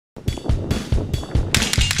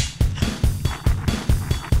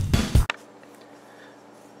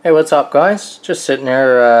Hey, what's up guys? Just sitting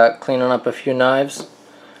here cleaning up a few knives,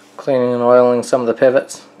 cleaning and oiling some of the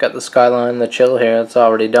pivots. Got the Skyline, the chill here, it's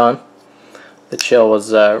already done. The chill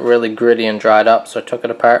was really gritty and dried up, so I took it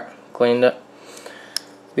apart, cleaned it.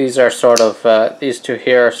 These are sort of, these two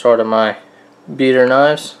here are sort of my beater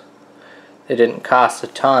knives. They didn't cost a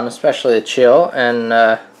ton, especially the chill, and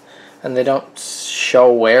they don't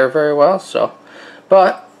show wear very well. So,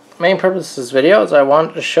 but main purpose of this video is I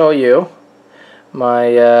wanted to show you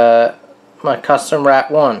my my custom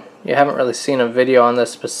rat 1. You haven't really seen a video on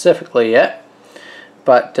this specifically yet,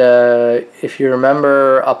 but if you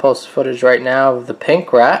remember, I'll post footage right now of the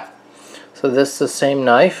pink rat. So this is the same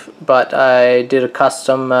knife, but I did a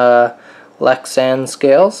custom lexan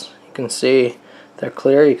scales. You can see they're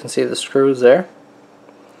clear, you can see the screws there.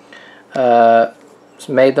 Just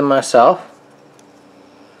made them myself.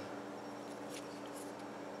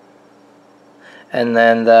 And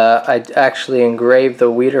then I actually engraved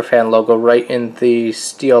the WEIDERFAN logo right in the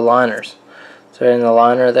steel liners. So in the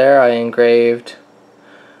liner there, I engraved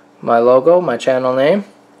my logo, my channel name,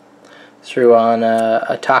 threw on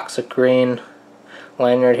a toxic green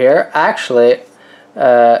lanyard here. Actually,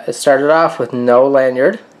 it started off with no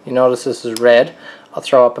lanyard. You notice this is red. I'll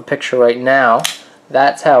throw up a picture right now.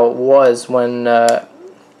 That's how it was when I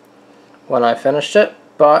finished it,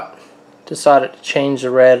 but decided to change the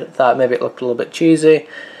red. Thought maybe it looked a little bit cheesy,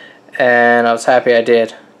 and I was happy I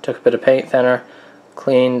did. Took a bit of paint thinner,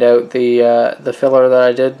 cleaned out the filler that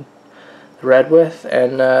I did the red with,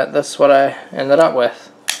 and this is what I ended up with.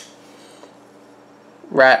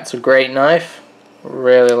 Rat's a great knife.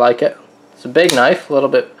 Really like it. It's a big knife, a little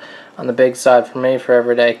bit on the big side for me for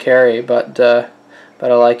everyday carry, but I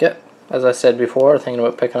like it. As I said before, thinking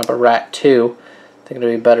about picking up a rat 2. I think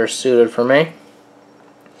it'll be better suited for me.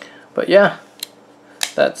 But yeah,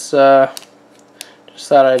 that's just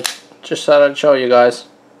thought I'd show you guys.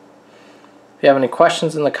 If you have any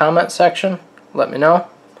questions in the comment section, let me know.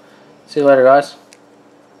 See you later, guys.